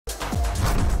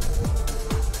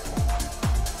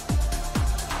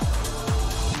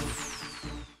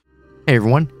Hey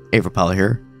everyone, Averpala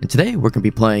here, and today we're going to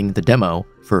be playing the demo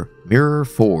for Mirror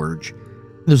Forge.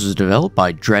 This is developed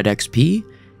by DreadXP,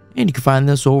 and you can find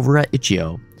this over at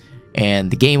itch.io. And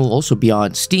the game will also be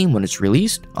on Steam when it's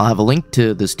released. I'll have a link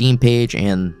to the Steam page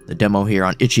and the demo here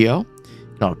on itch.io. You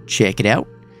can all check it out.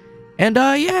 And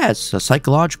yeah, it's a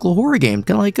psychological horror game,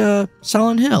 kind of like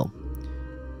Silent Hill.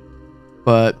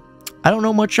 But I don't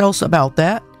know much else about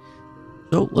that,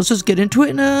 so let's just get into it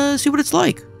and see what it's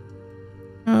like.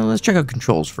 Let's check out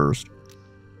controls first.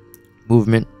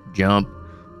 Movement, jump,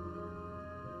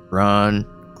 run,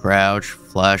 crouch,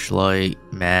 flashlight,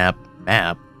 map.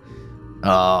 I'm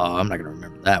not gonna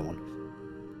remember that one.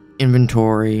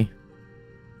 Inventory,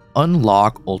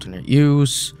 unlock, alternate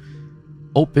use,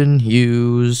 open,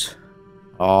 use,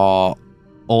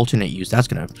 alternate use. That's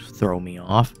gonna throw me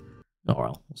off. Oh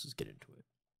well, let's just get into it.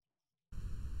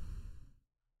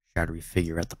 Shadowy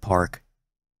figure at the park.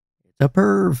 It's a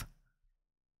perv.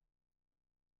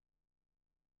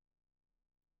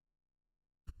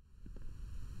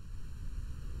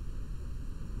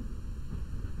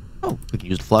 Oh, we can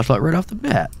use the flashlight right off the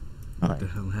bat. What the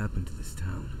hell happened to this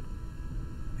town?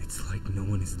 It's like no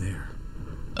one is there.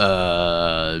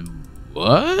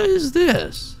 What is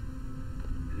this?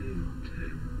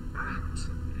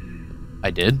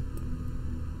 I did?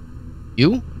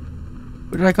 You?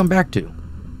 Where did I come back to?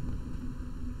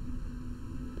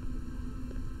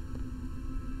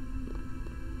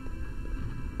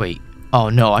 Wait. Oh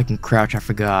no, I can crouch, I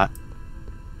forgot.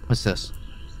 What's this?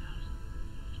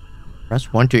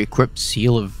 Press 1 to equip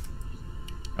seal of...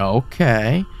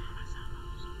 Okay.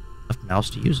 Left mouse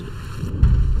to use it.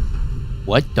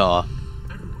 What the...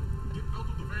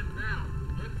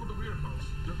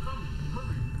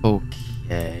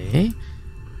 Okay.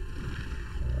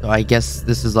 So I guess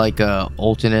this is like a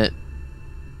alternate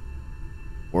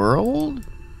world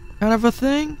kind of a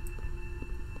thing?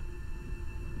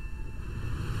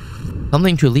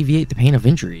 Something to alleviate the pain of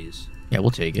injuries. Yeah,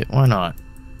 we'll take it. Why not?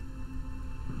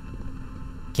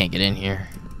 Can't get in here.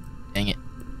 Dang it.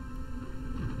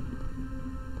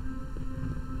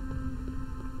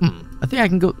 I think I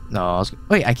can go... No,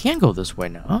 wait, I can go this way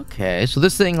now. Okay, so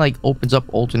this thing, like, opens up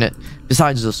alternate...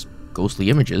 Besides just ghostly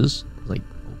images, like,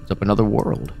 opens up another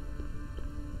world.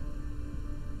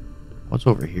 What's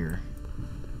over here?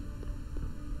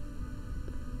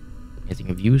 Anything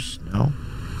of use? No.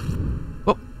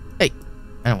 Oh, hey.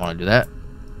 I don't want to do that.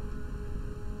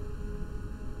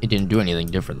 It didn't do anything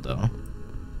different, though.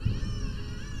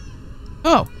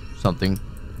 Oh, something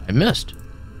I missed.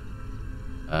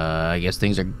 I guess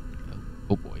things are...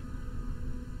 Oh boy.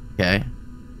 Okay.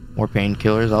 More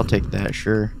painkillers, I'll take that,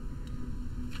 sure.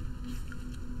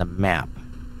 The map.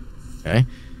 Okay.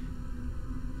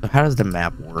 So how does the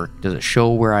map work? Does it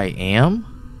show where I am?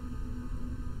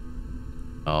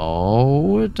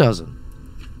 Oh, it doesn't.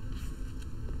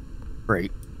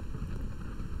 Great.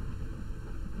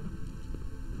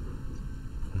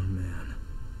 Poor man.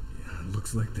 Yeah, it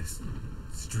looks like this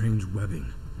strange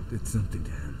webbing did something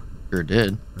to him. Sure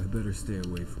did. I better stay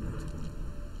away from it.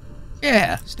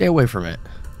 Yeah, stay away from it.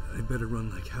 I better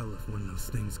run like hell if one of those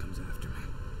things comes after me.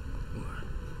 Or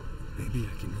maybe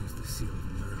I can use the seal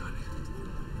of mirror on it.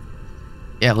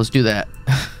 Yeah, let's do that.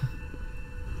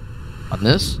 On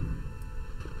this?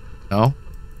 No?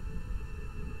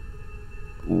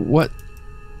 What?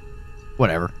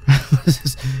 Whatever. Let's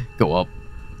just go up.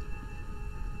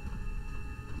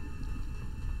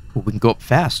 Ooh, we can go up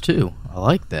fast, too. I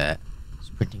like that.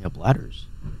 Sprinting up ladders.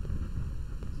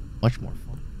 Much more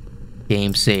fun.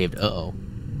 Game saved. Uh-oh. What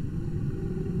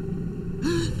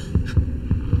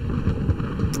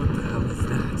the hell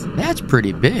is that? That's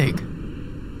pretty big.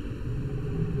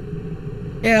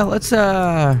 Yeah, let's,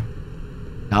 not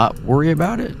worry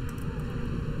about it.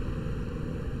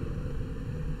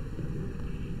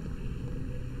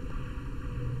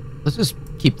 Let's just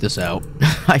keep this out.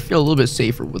 I feel a little bit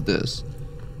safer with this.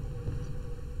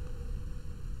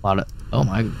 A lot of... Oh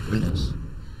my goodness.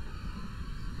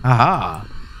 Aha.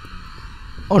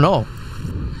 Oh no.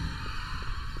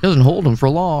 Doesn't hold him for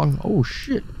long. Oh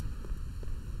shit.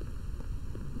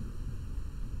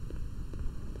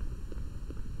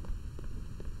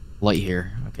 Light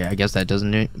here. Okay, I guess that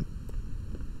doesn't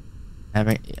have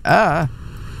any...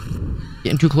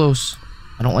 Getting too close.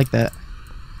 I don't like that.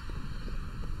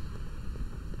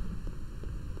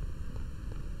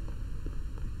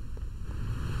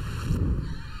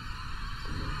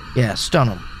 Yeah, stun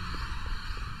him.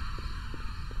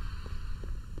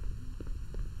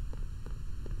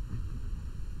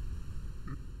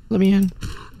 Let me in.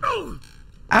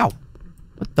 Ow.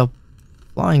 What the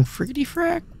flying friggity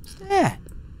frack? What's that?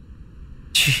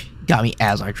 Got me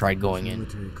as I tried going in.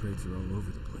 Military crates are all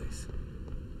over the place.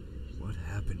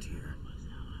 happened here?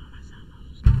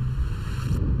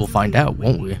 We'll find out,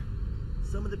 won't we?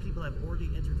 Some of the people have already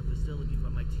entered the facility,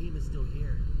 but my team is still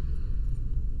here.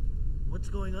 What's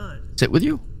going on? Sit with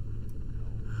you?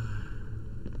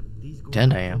 These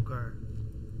Pretend I am. folk are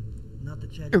not the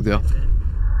Here we go. Chad then.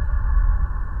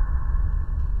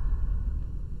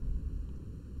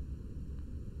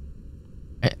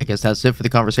 I guess that's it for the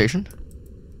conversation.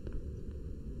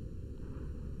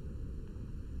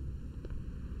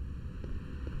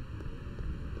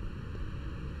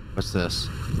 What's this?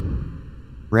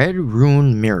 Red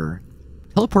Rune Mirror.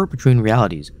 Teleport between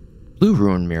realities. Blue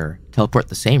Rune Mirror. Teleport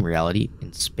the same reality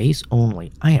in space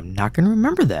only. I am not going to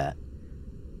remember that.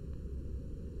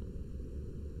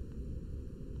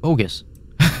 Bogus.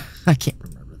 I can't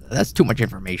remember that. That's too much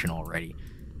information already.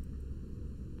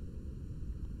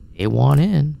 A1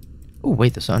 in. Oh,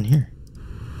 wait, the sun here.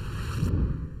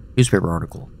 Newspaper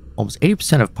article. Almost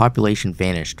 80% of population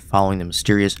vanished following the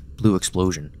mysterious blue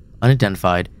explosion.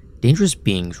 Unidentified, dangerous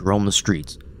beings roam the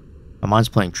streets. My mind's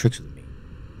playing tricks with me.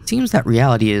 It seems that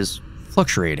reality is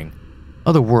fluctuating.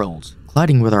 Other worlds,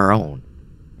 colliding with our own.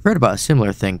 I've read about a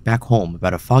similar thing back home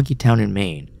about a foggy town in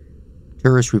Maine.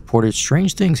 Tourists reported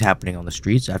strange things happening on the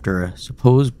streets after a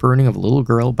supposed burning of a little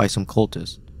girl by some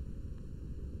cultists.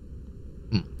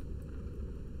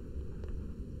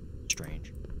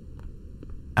 Strange.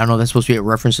 I don't know if that's supposed to be a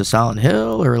reference to Silent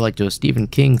Hill or like to a Stephen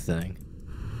King thing.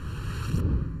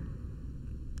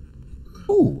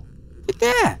 Ooh, look at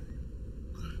that.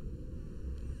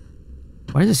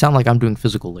 Why does it sound like I'm doing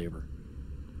physical labor?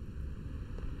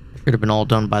 I should have been all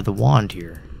done by the wand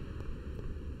here.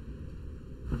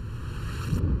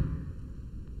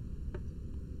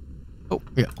 Oh,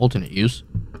 yeah, alternate use.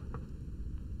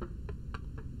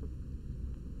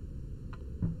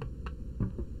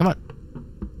 Come on.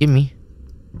 Give me.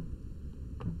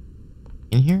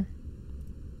 In here?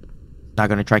 Not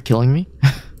gonna try killing me?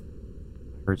 I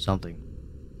heard something.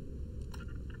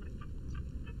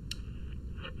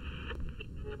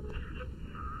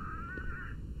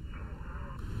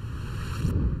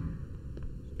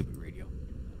 Stupid radio.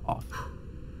 Off.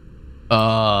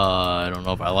 I don't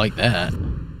know if I like that.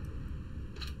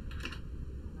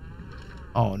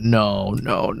 Oh, no,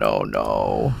 no, no,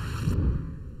 no.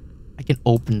 I can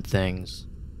open things.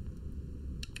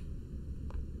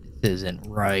 This isn't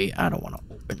right. I don't want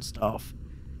to open stuff.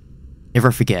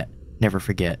 Never forget. Never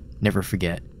forget. Never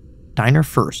forget. Diner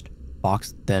first.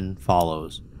 Box then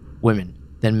follows. Women,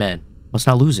 then men. Must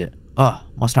not lose it.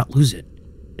 Must not lose it.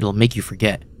 It'll make you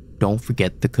forget. Don't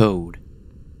forget the code.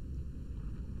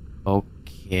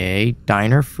 Okay.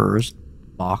 Diner first.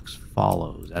 Box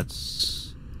follows. That's...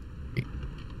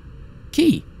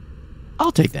 Key.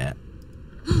 I'll take that.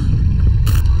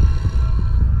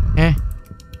 Eh.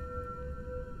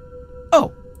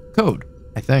 Oh, code,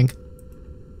 I think.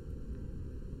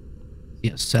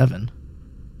 Yeah, 7.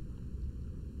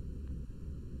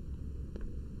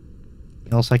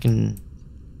 Anything else I can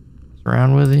mess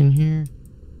around with in here?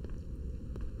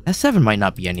 S7 might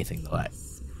not be anything though.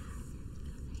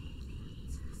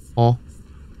 Oh.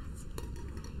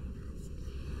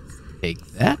 Take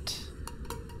that.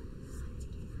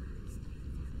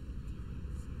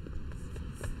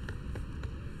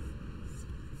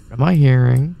 What am I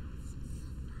hearing?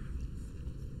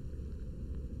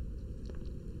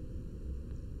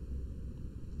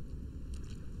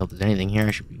 If there's anything here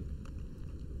I should be...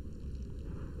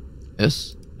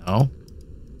 This? No.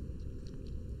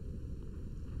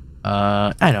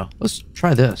 I know. Let's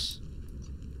try this.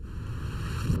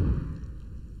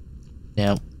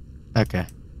 Yeah. Okay.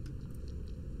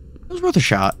 It was worth a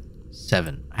shot.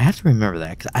 7. I have to remember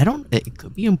that, because I don't... It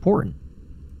could be important.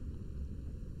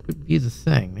 Could be the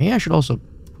thing. Maybe I should also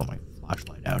put my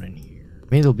flashlight out in here.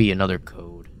 Maybe there'll be another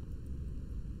code.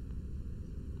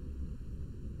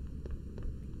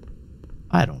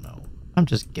 I don't know. I'm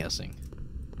just guessing.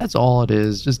 That's all it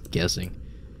is. Just guessing.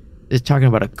 It's talking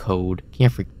about a code.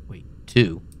 Can't freak. Wait,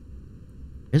 2.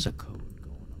 There's a code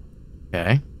going on.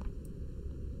 Okay.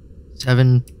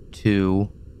 7, 2.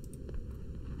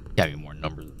 Gotta be more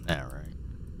numbers than that, right?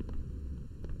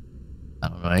 I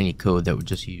don't know any code that would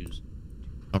just use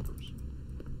numbers.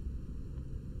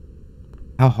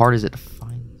 How hard is it to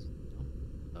find these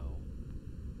numbers, though?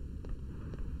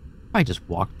 I just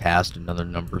walked past another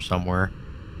number somewhere,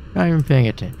 not even paying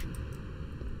attention.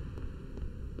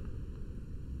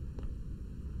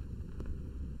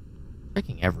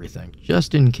 Checking everything,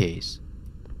 just in case.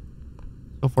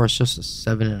 So far, it's just a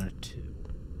 7 and a 2.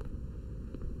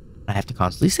 I have to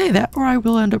constantly say that, or I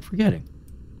will end up forgetting.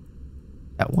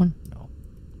 That one? No.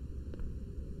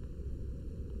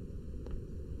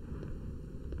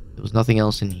 There was nothing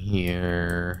else in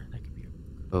here. That could be a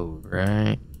Oh,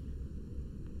 right.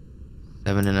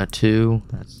 7 and a 2.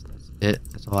 That's it.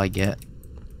 That's all I get.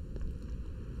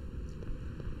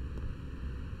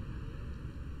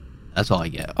 That's all I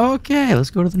get. Okay, let's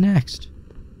go to the next.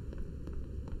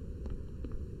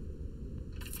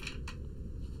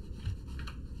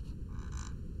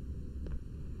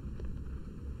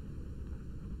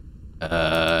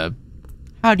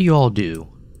 How do you all do?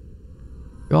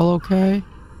 You all okay?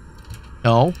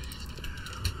 No?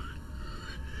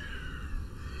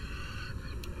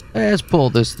 Let's pull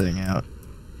this thing out.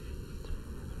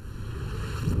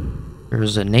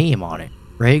 There's a name on it.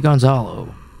 Ray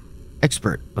Gonzalo.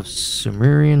 Expert of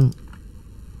Sumerian...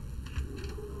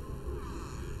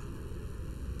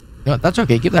 No, that's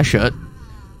okay. Keep that shut.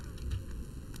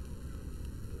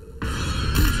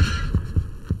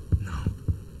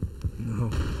 No.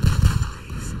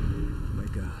 Please. My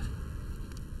God.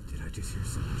 Did I just hear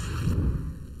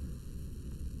someone?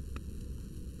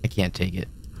 I can't take it.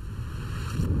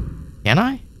 Can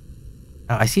I?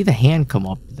 Oh, I see the hand come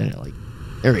up, then it like...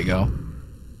 There we go.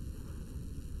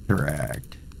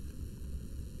 Correct.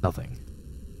 Nothing.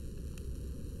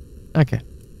 Okay.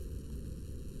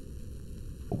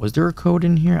 Was there a code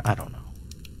in here? I don't know.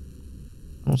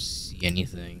 I don't see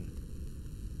anything.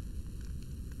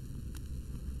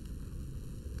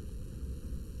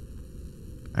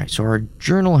 Alright, so our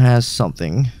journal has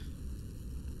something.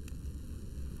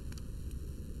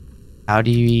 How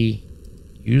do you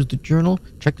use the journal?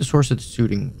 Check the source of the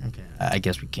shooting. Okay, I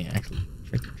guess we can't actually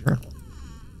check the journal.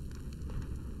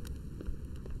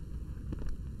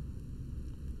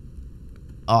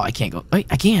 Oh, I can't go. Wait,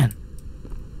 I can.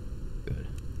 Good.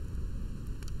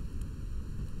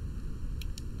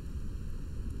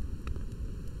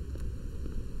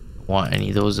 Don't want any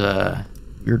of those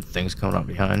weird things coming up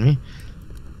behind me.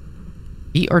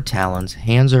 Feet are talons,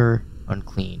 hands are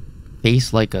unclean,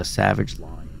 face like a savage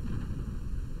lion.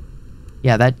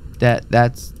 Yeah,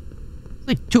 that's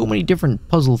like too many different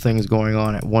puzzle things going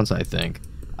on at once, I think.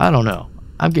 I don't know.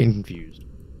 I'm getting confused.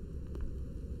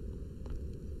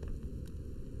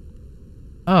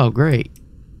 Oh, great.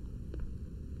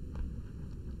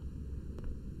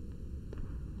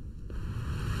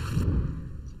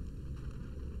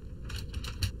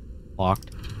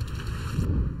 Locked.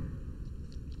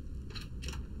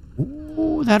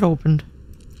 Ooh, that opened.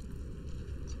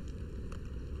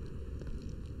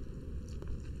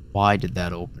 Why did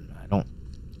that open? I don't...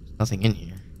 There's nothing in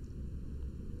here.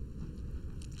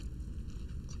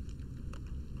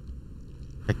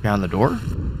 Check down the door?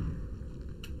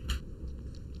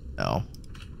 No.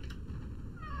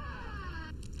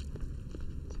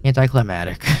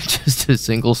 Anticlimactic. Just a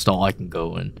single stall I can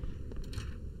go in.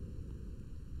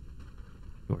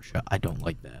 Door shut. I don't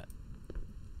like that.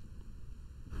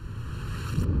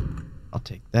 I'll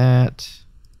take that.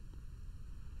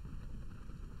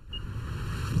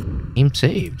 Game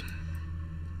saved.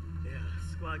 Yeah,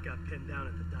 squad got pinned down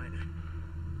at the diner.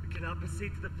 We cannot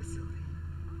proceed to the facility.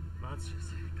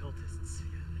 Monsters, cultists,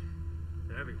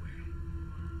 they're everywhere.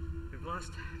 We've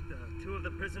lost two of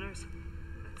the prisoners.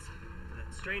 That's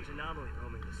that strange anomaly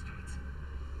roaming the streets.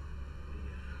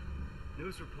 The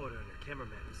news reporter and her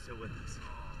cameraman is still with us.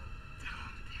 Oh,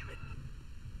 damn it.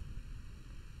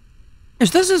 Yes,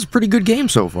 this is a pretty good game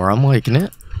so far. I'm liking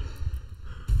it.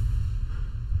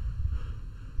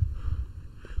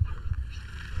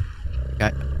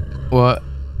 What?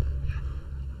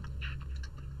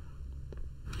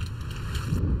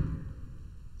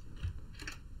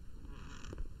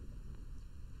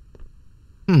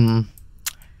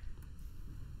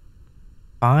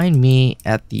 Find me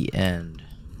at the end.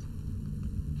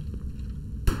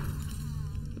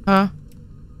 Huh?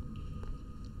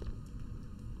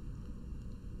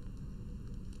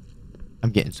 I'm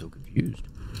getting so confused.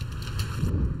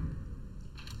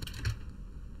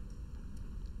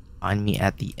 Find me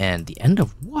at the end. The end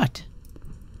of what?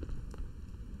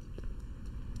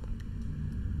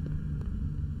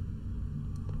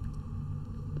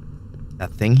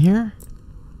 That thing here?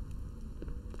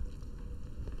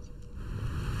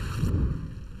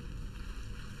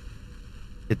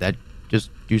 Did that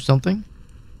just do something?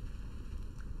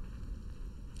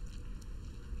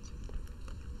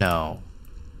 No.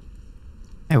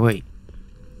 Hey, wait.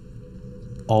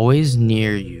 Always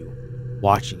near you,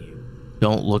 watching you.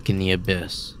 Don't look in the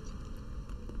abyss.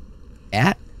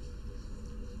 At?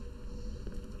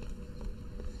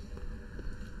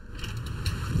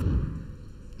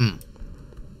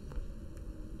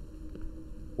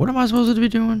 What am I supposed to be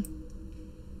doing?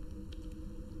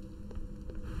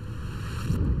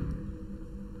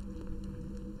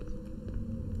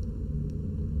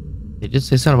 They did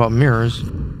say something about mirrors.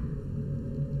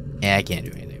 Yeah, I can't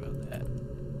do anything about that.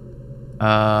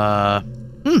 I'm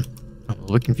a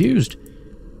little bit confused.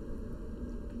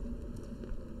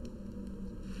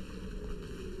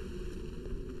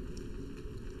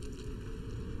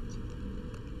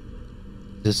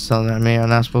 Is this something that I'm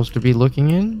not supposed to be looking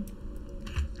in?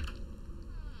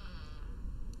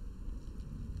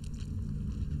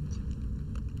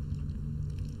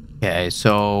 Okay,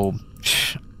 so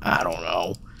I don't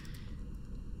know.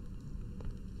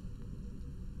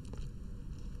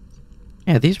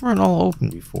 Yeah, these weren't all open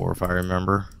before, if I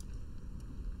remember.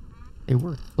 They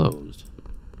were closed.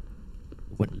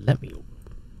 It wouldn't let me open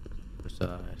the other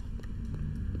side.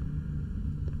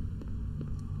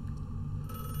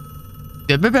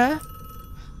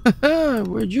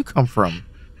 Where'd you come from?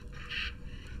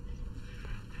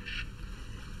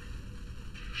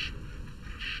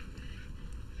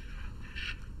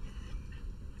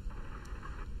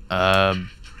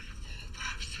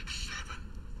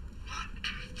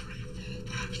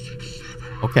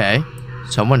 Okay.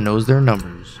 Someone knows their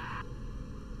numbers.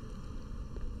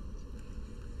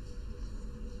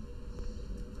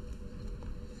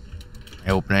 Can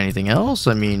I open anything else?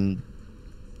 I mean,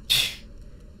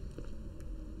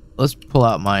 let's pull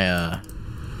out my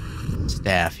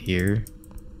staff here.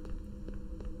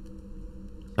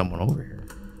 Someone over here.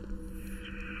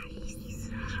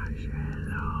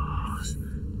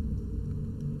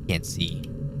 Can't see.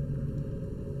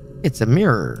 It's a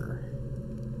mirror.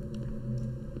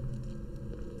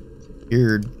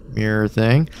 Weird mirror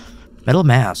thing. Metal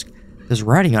mask. There's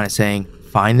writing on it saying,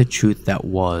 "Find the truth that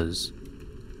was."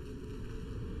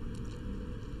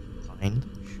 Find the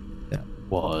truth that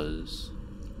was.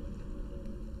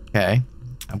 Okay.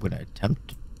 I'm going to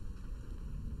attempt.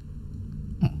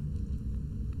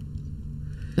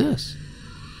 This.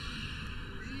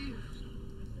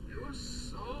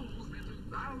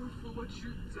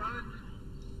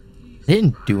 They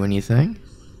didn't do anything.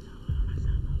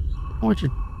 What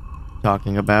you're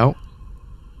talking about?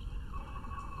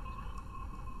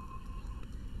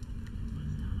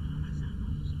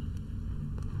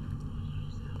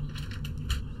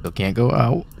 Still can't go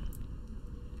out.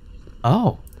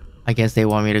 Oh, I guess they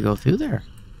want me to go through there.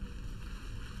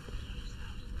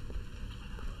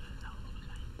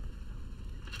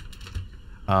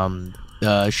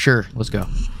 Sure, let's go.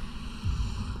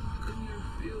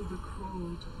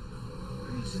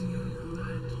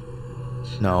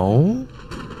 No.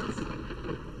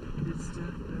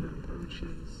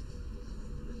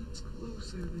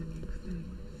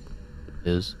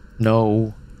 Is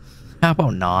no. How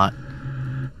about not?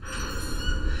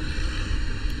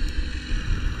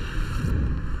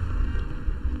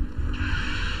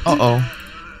 Uh-oh.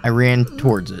 I ran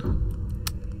towards it.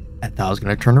 I thought I was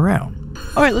gonna turn around.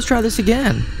 Alright, let's try this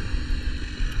again.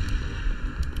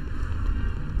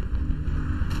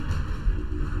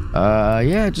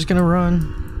 Yeah, just gonna run.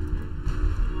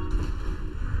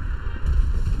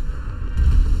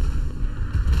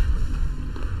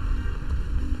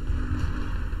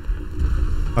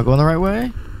 Am I going the right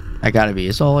way? I gotta be.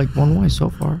 It's all like one way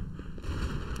so far. Am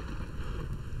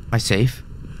I safe?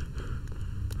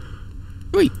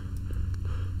 Sweet.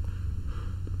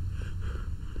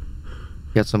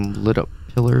 Got some lit up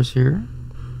pillars here.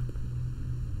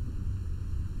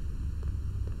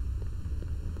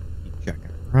 Keep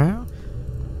checking around.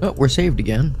 Oh, we're saved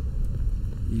again.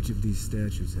 Each of these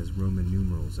statues has Roman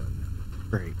numerals on them.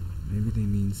 Great. Maybe they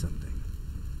mean something.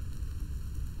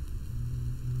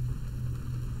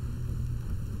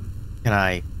 Can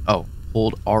I... Oh,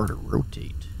 hold R to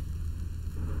rotate.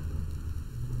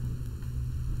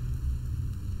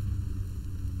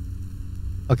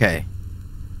 Okay.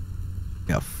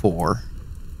 Got 4.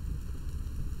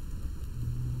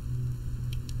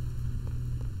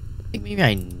 I think maybe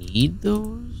I need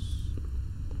those?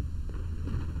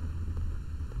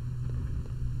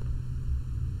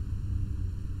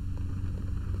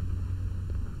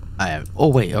 I have... Oh,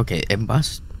 wait, okay. It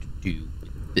must do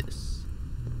with this.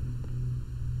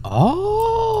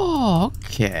 Oh,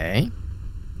 okay.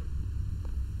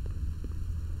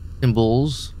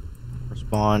 Symbols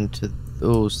respond to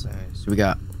those things. So we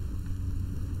got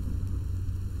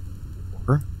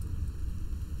 4.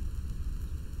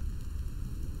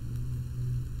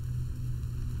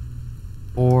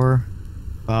 4,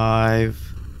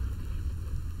 5,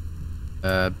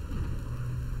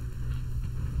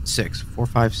 6. 4,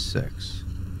 5, 6.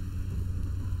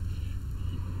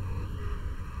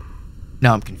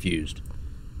 Now I'm confused.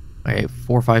 Okay,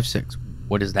 4, 5, 6.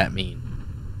 What does that mean?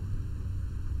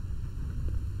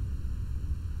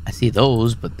 I see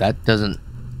those, but that doesn't...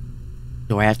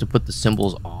 Do I have to put the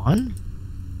symbols on?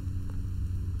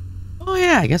 Oh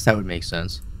yeah, I guess that would make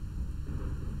sense.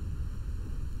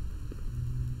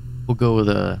 We'll go with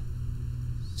a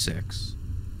 6.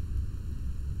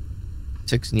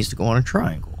 6 needs to go on a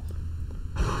triangle.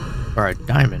 Alright,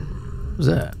 diamond. What was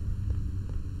that?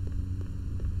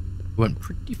 Went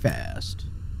pretty fast.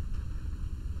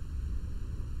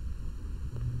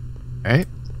 Alright.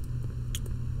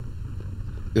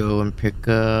 Go and pick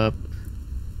up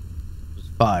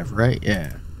 5, right?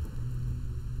 Yeah.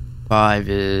 5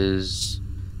 is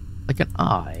like an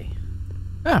eye.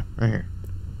 Ah, right here.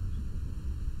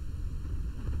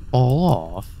 Fall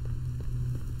off.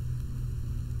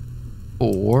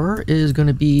 4 is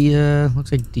gonna be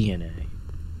looks like DNA.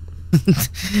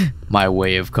 My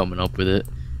way of coming up with it.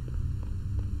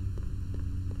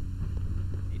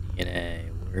 DNA.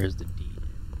 Where's the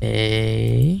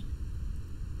DNA?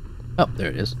 Oh, there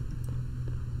it is.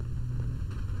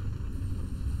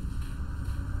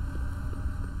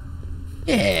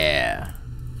 Yeah.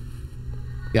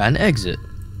 Got an exit.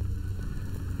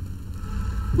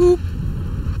 Boop.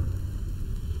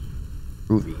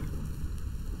 Groovy.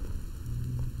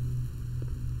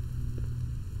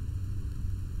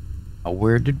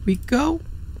 Where did we go?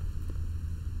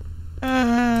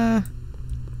 I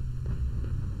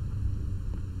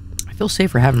feel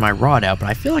safer having my rod out, but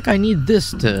I feel like I need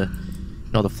this to,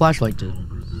 you know, the flashlight to.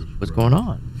 What's going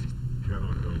on?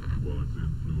 Cannot help you while its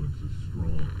influence is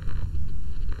strong.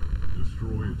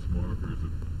 Destroy its markers.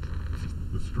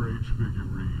 The strange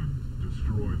figurines.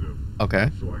 Destroy them. Okay.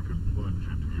 So I can plunge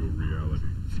into your reality.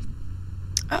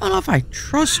 I don't know if I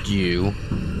trust you.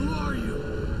 Who are you?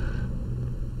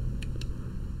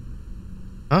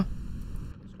 Huh?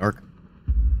 It's dark.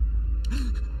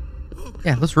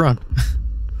 Yeah, let's run.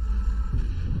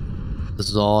 This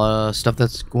is all stuff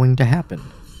that's going to happen.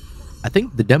 I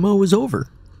think the demo is over.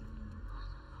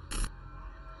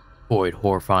 Void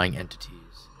horrifying entities.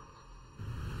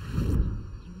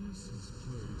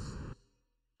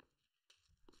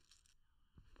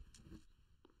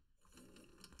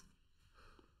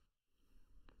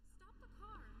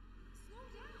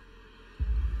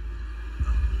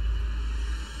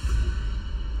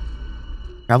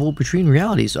 Travel between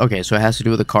realities. Okay, so it has to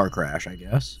do with a car crash, I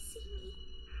guess.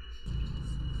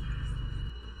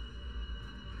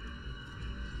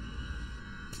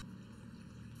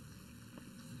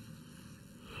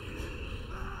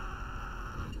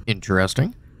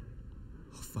 Interesting.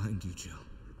 I'll find you, Joe.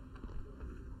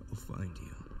 I'll find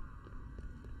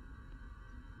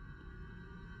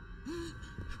you.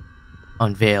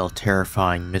 Unveil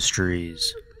terrifying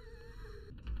mysteries.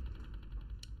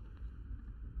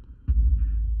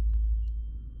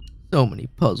 So many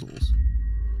puzzles.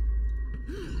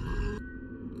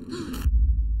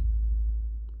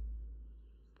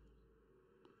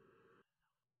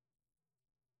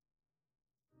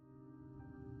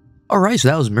 Alright, so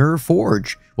that was Mirror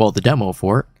Forge. Well, the demo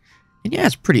for it. And yeah,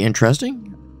 it's pretty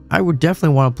interesting. I would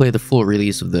definitely want to play the full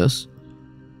release of this.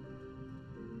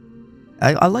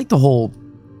 I like the whole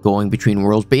going between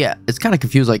worlds, but yeah, it's kind of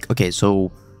confused. Like, okay,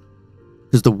 so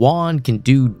because the wand can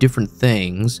do different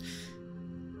things,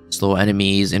 slow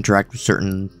enemies, interact with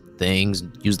certain things,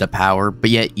 use the power, but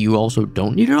yet you also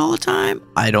don't need it all the time.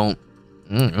 I don't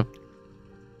know.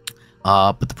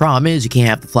 But the problem is you can't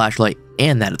have the flashlight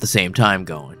and that at the same time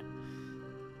going.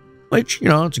 Which, you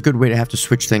know, it's a good way to have to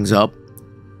switch things up.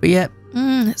 But yet,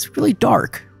 it's really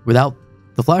dark without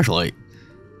the flashlight.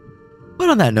 But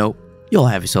on that note, you'll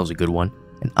have yourselves a good one,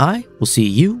 and I will see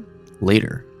you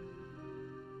later.